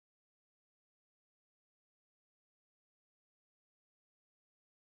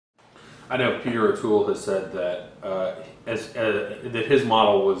I know Peter O'Toole has said that that his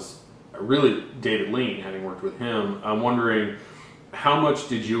model was really David Lean, having worked with him. I'm wondering, how much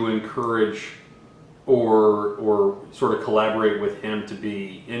did you encourage or sort of collaborate with him to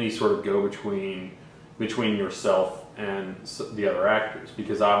be any sort of go-between between yourself and the other actors?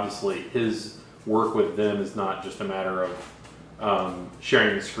 Because obviously his work with them is not just a matter of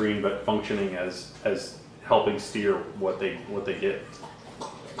sharing the screen, but functioning as helping steer what they get.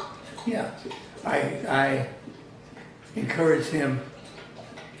 Yeah, I encouraged him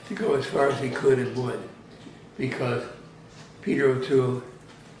to go as far as he could and would, because Peter O'Toole,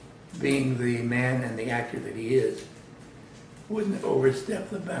 being the man and the actor that he is, wouldn't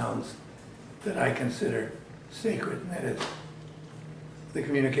overstep the bounds that I consider sacred, and that is the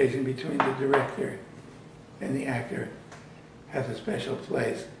communication between the director and the actor has a special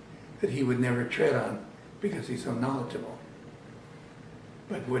place that he would never tread on because he's so knowledgeable.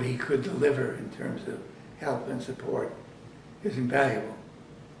 But what he could deliver in terms of help and support is invaluable,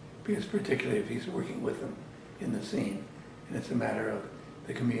 because particularly if he's working with them in the scene, and it's a matter of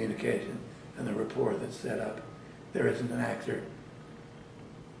the communication and the rapport that's set up. There isn't an actor,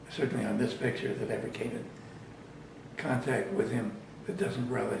 certainly on this picture, that ever came in contact with him that doesn't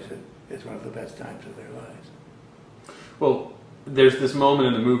relish it. It's one of the best times of their lives. Well, there's this moment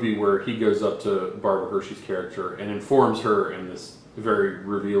in the movie where he goes up to Barbara Hershey's character and informs her in this very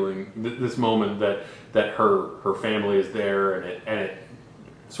revealing, this moment that her family is there, and it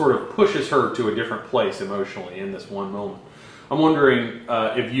sort of pushes her to a different place emotionally in this one moment. I'm wondering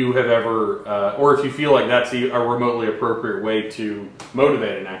if you have ever, or if you feel like that's a remotely appropriate way to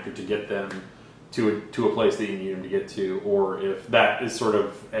motivate an actor to get them to a place that you need them to get to, or if that is sort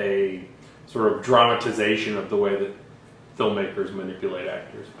of a dramatization of the way that filmmakers manipulate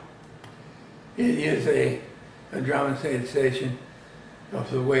actors. It is a dramatization of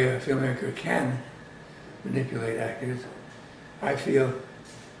the way a filmmaker can manipulate actors. I feel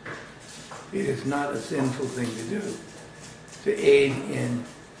it is not a sinful thing to do, to aid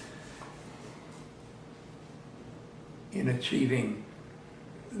in achieving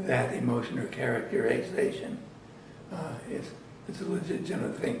that emotion or characterization. It's a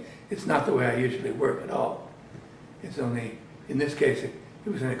legitimate thing. It's not the way I usually work at all. It's only, in this case, it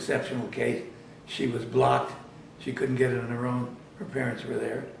was an exceptional case. She was blocked. She couldn't get it on her own. Her parents were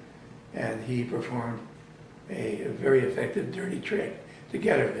there. And he performed a very effective dirty trick to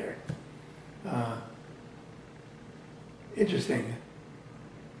get her there. Interesting.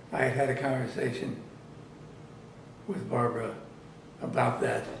 I had a conversation with Barbara about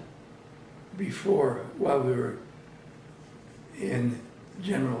that before, while we were in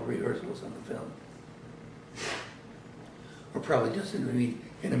general rehearsals on the film, or probably just in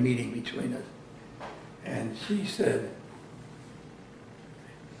a meeting between us. And she said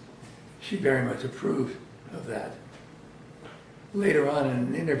she very much approved of that. Later on in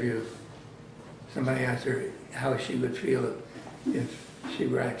an interview, somebody asked her how she would feel if she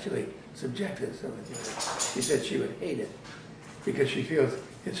were actually subjected to something like that. She said she would hate it, because she feels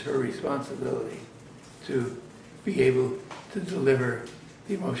it's her responsibility to be able to deliver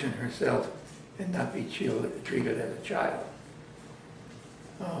the emotion herself and not be treated as a child.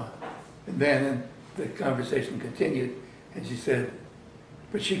 And then the conversation continued, and she said,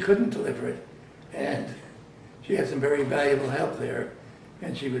 but she couldn't deliver it, and she had some very valuable help there,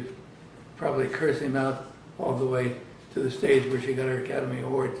 and she would probably curse him out all the way to the stage where she got her Academy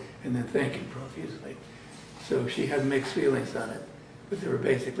Award and then thank him profusely. So she had mixed feelings on it, but they were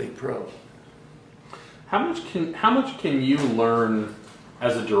basically pro. How much can you learn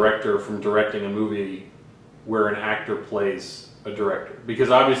as a director from directing a movie where an actor plays a director? Because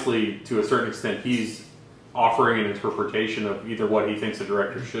obviously, to a certain extent, he's offering an interpretation of either what he thinks a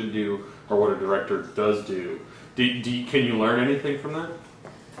director should do or what a director does do. Can you learn anything from that?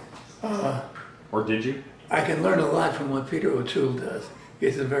 Or did you? I can learn a lot from what Peter O'Toole does.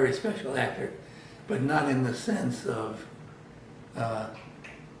 He's a very special actor, but not in the sense of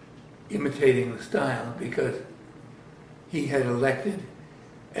imitating the style, because he had elected,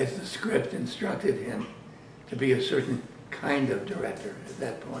 as the script instructed him, to be a certain kind of director at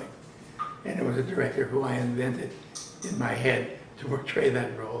that point. And it was a director who I invented in my head to portray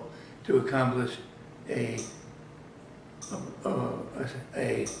that role, to accomplish a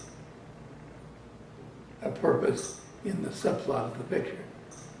purpose in the subplot of the picture.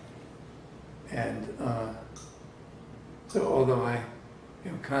 And so although I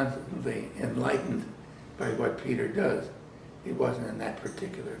am constantly enlightened by what Peter does, it wasn't in that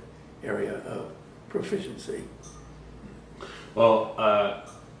particular area of proficiency. Well,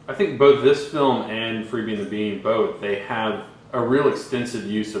 I think both this film and Freebie and the Bean, both, they have a real extensive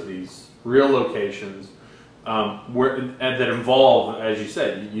use of these real locations that involve, as you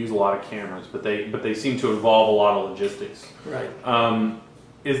said, you use a lot of cameras, but they seem to involve a lot of logistics. Right.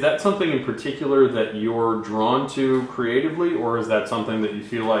 Is that something in particular that you're drawn to creatively, or is that something that you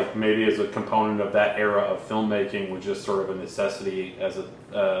feel like maybe as a component of that era of filmmaking was just sort of a necessity as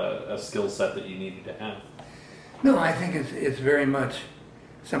a skill set that you needed to have? No, I think it's very much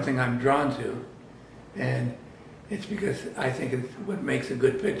something I'm drawn to, and it's because I think it's what makes a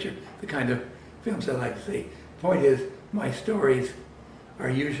good picture, the kind of films I like to see. The point is, my stories are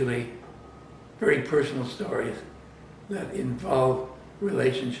usually very personal stories that involve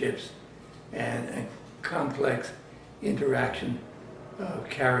relationships and a complex interaction of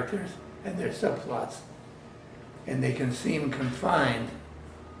characters and their subplots. And they can seem confined,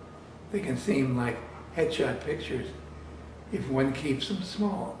 they can seem like headshot pictures if one keeps them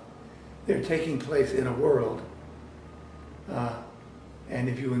small. They're taking place in a world, and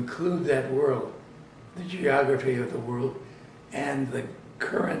if you include that world, the geography of the world, and the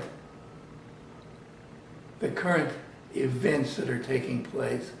current events that are taking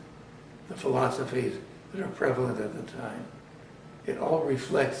place, the philosophies that are prevalent at the time, it all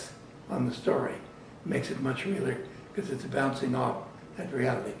reflects on the story, makes it much realer because it's bouncing off that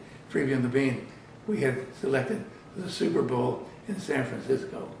reality. Freebie and the Bean, we had selected the Super Bowl in San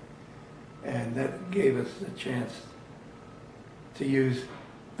Francisco, and that gave us the chance to use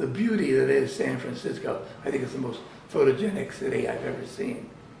the beauty that is San Francisco. I think it's the most photogenic city I've ever seen,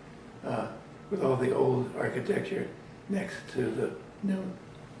 with all the old architecture next to the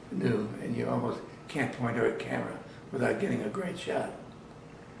new, and you almost can't point at a camera without getting a great shot.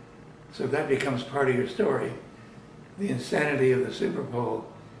 So that becomes part of your story. The insanity of the Super Bowl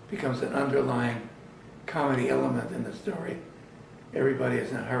becomes an underlying comedy element in the story. Everybody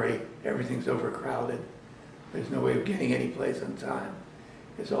is in a hurry, everything's overcrowded, there's no way of getting any place on time.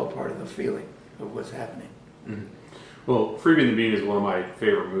 It's all part of the feeling of what's happening. Mm-hmm. Well, Freebie and the Bean is one of my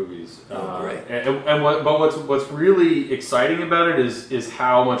favorite movies. Great. But what's really exciting about it is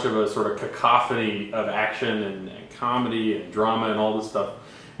how much of a sort of cacophony of action and comedy and drama and all this stuff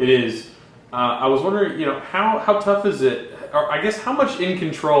it is. I was wondering, how tough is it, or I guess how much in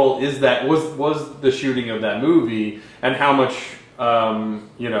control is that, was the shooting of that movie, and how much,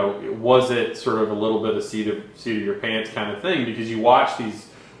 was it sort of a little bit of seat of your pants kind of thing? Because you watch these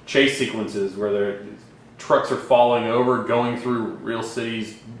chase sequences where trucks are falling over, going through real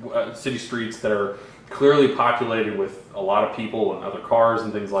city streets that are clearly populated with a lot of people and other cars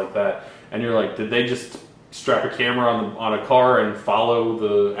and things like that. And you're like, did they just strap a camera on a car and follow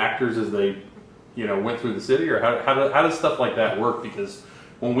the actors as they, went through the city? Or how does stuff like that work? Because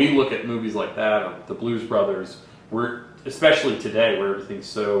when we look at movies like that, or the Blues Brothers, especially today where everything's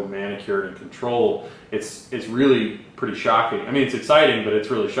so manicured and controlled, it's really pretty shocking. I mean, it's exciting, but it's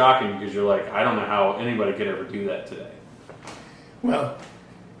really shocking because you're like, I don't know how anybody could ever do that today. Well,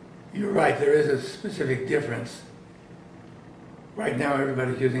 you're right, there is a specific difference. Right now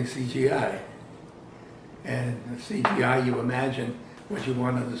everybody's using CGI. And CGI, you imagine what you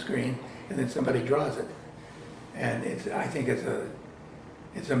want on the screen, and then somebody draws it. And I think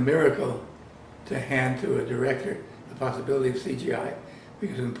it's a miracle to hand to a director the possibility of CGI,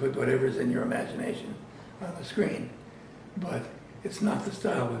 because you can put whatever's in your imagination on the screen. But it's not the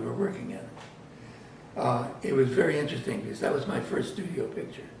style we were working in. It was very interesting because that was my first studio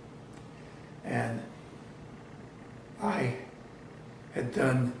picture. And I had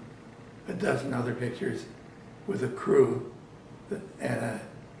done a dozen other pictures with a crew and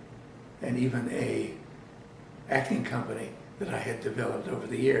even a acting company that I had developed over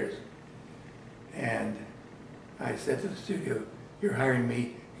the years. And I said to the studio, you're hiring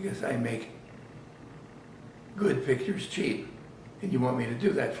me because I make good pictures cheap, and you want me to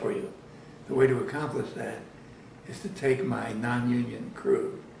do that for you. The way to accomplish that is to take my non-union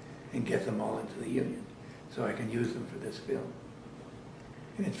crew and get them all into the union so I can use them for this film.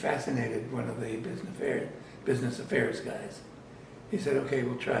 And it fascinated one of the business affairs guys. He said, okay,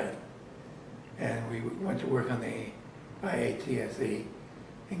 we'll try it. And we went to work on the IATSE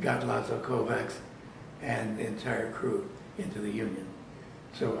and got Laszlo Kovacs and the entire crew into the union.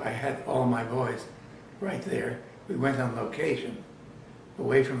 So I had all my boys right there. We went on location,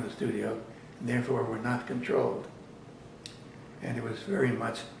 away from the studio, and therefore were not controlled. And it was very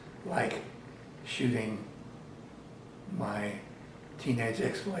much like shooting my teenage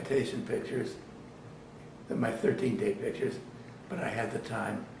exploitation pictures, my 13-day pictures, but I had the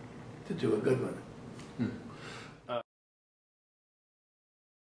time to do a good one.